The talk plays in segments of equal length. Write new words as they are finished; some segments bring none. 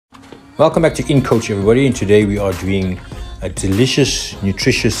Welcome back to In Coach, everybody, and today we are doing a delicious,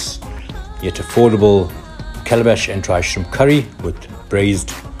 nutritious, yet affordable calabash and dry shrimp curry with braised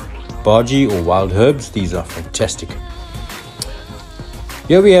baaji or wild herbs. These are fantastic.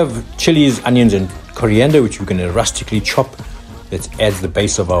 Here we have chilies, onions and coriander, which we're going to rustically chop. That adds the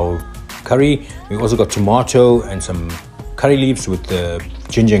base of our curry. We also got tomato and some curry leaves with the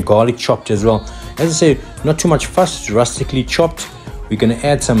ginger and garlic chopped as well. As I say, not too much fuss, rustically chopped. We're going to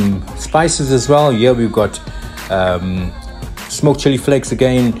add some spices as well. Here we've got smoked chili flakes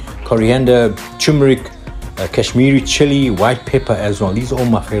again, coriander, turmeric, Kashmiri chili, white pepper as well. These are all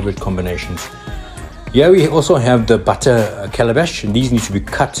my favorite combinations. Here we also have the butter calabash, and these need to be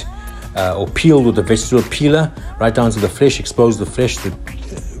cut or peeled with a vegetable peeler right down to the flesh, expose the flesh, the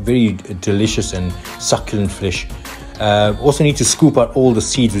very delicious and succulent flesh. Also need to scoop out all the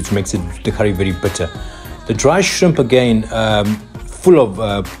seeds, which makes the curry very bitter. The dry shrimp again, full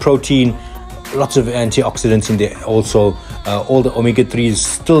of protein, lots of antioxidants in there also. All the omega-3s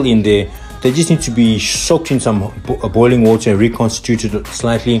still in there. They just need to be soaked in some boiling water and reconstituted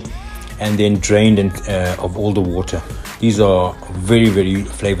slightly, and then drained of all the water. These are very, very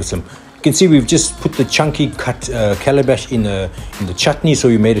flavorsome. You can see we've just put the chunky cut calabash in the chutney. So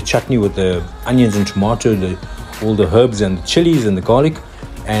we made a chutney with the onions and tomato, all the herbs and the chilies and the garlic,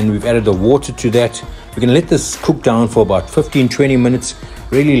 and we've added the water to that. We're going to let this cook down for about 15-20 minutes.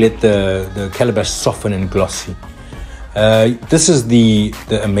 Really let the calabash soften and glossy. This is the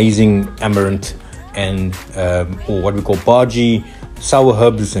amazing amaranth and or what we call baaji, sour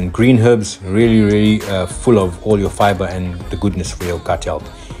herbs and green herbs. Really full of all your fiber and the goodness for your gut health.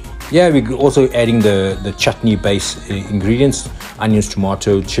 Yeah, we're also adding the chutney base ingredients: onions,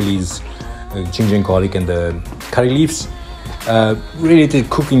 tomato, chilies, ginger and garlic, and the curry leaves. Really let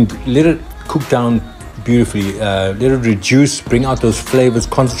it cook down beautifully. Let it reduce, bring out those flavors,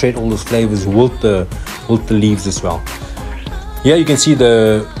 concentrate all those flavors, wilt the leaves as well. Here you can see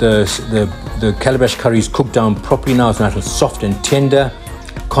the calabash curry is cooked down properly now. It's nice and soft and tender.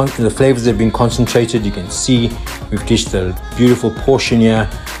 The flavors have been concentrated. You can see we've dished a beautiful portion here,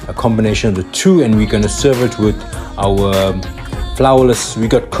 a combination of the two, and we're going to serve it with our flourless. We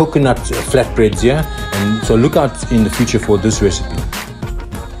got coconut flatbreads here, and so look out in the future for this recipe.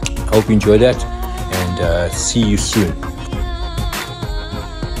 I hope you enjoy that, and see you soon.